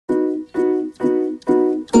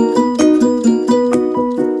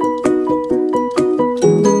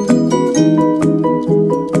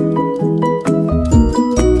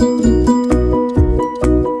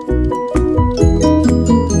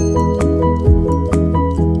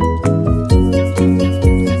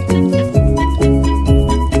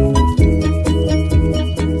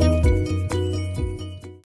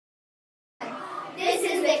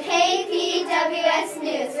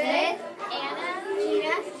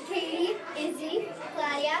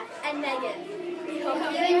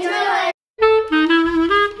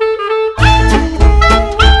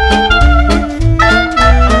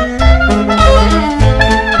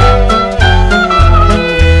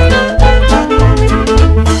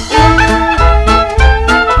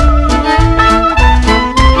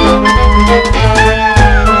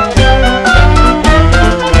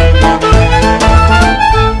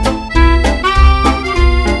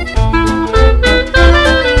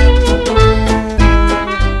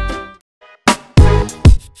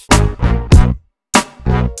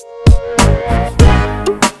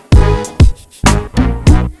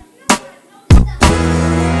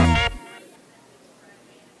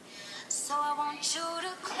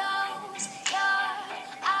Should've closed your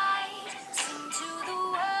eyes, sing to the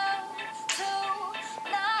world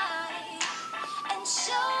tonight, and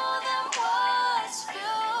show them what's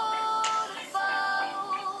beautiful.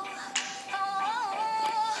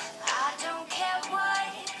 I don't care what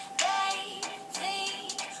they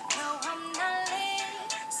think. No, I'm not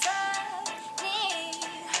listening,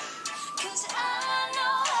 'cause I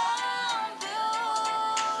know I'm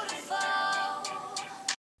beautiful.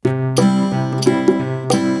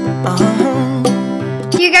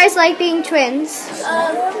 Do you guys like being twins?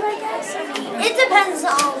 It depends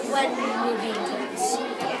on when you're being twins.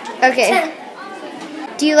 Okay.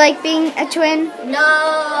 Do you like being a twin? No.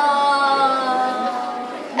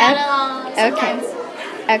 Not at all. Okay.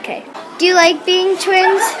 Okay. Do you like being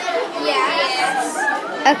twins? Yes.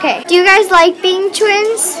 Okay. Do you guys like being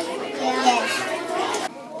twins? Yes.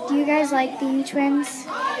 Do you guys like being twins?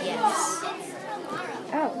 Yes.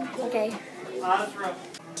 Oh, okay.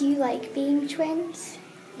 Do you like being twins?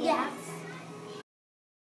 Yes.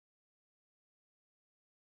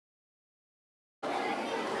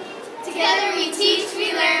 Together we teach,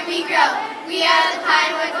 we learn, we grow. We are the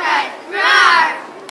Pinewood Pride. Roar!